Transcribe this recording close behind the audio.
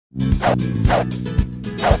Why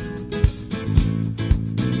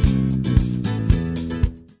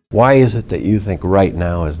is it that you think right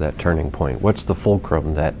now is that turning point? What's the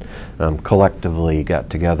fulcrum that collectively got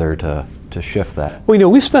together to shift that? Well,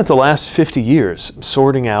 we've spent the last 50 years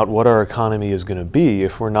sorting out what our economy is going to be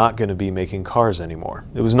if we're not going to be making cars anymore.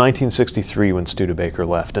 It was 1963 when Studebaker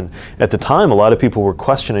left, and at the time a lot of people were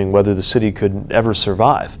questioning whether the city could ever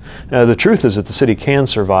survive. Now, the truth is that the city can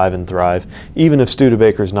survive and thrive even if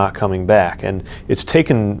Studebaker's not coming back, and it's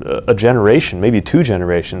taken a generation, maybe 2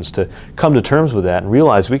 generations, to come to terms with that and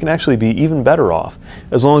realize we can actually be even better off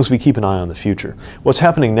as long as we keep an eye on the future. What's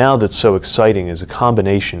happening now that's so exciting is a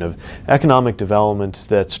combination of economic development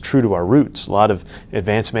that's true to our roots, a lot of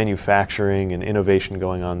advanced manufacturing and innovation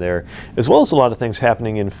going on there, as well as a lot of things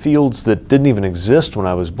happening in fields that didn't even exist when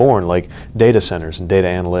I was born, like data centers and data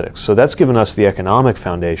analytics. So that's given us the economic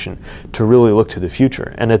foundation to really look to the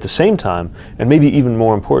future. And at the same time, and maybe even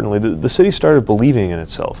more importantly, the city started believing in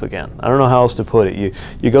itself again. I don't know how else to put it.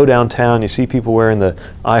 You go downtown, you see people wearing the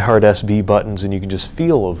I Heart SB buttons, and you can just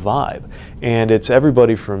feel a vibe. And it's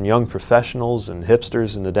everybody from young professionals and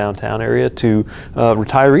hipsters in the downtown area to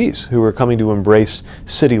retirees who are coming to embrace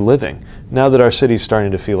city living now that our city's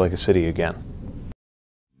starting to feel like a city again.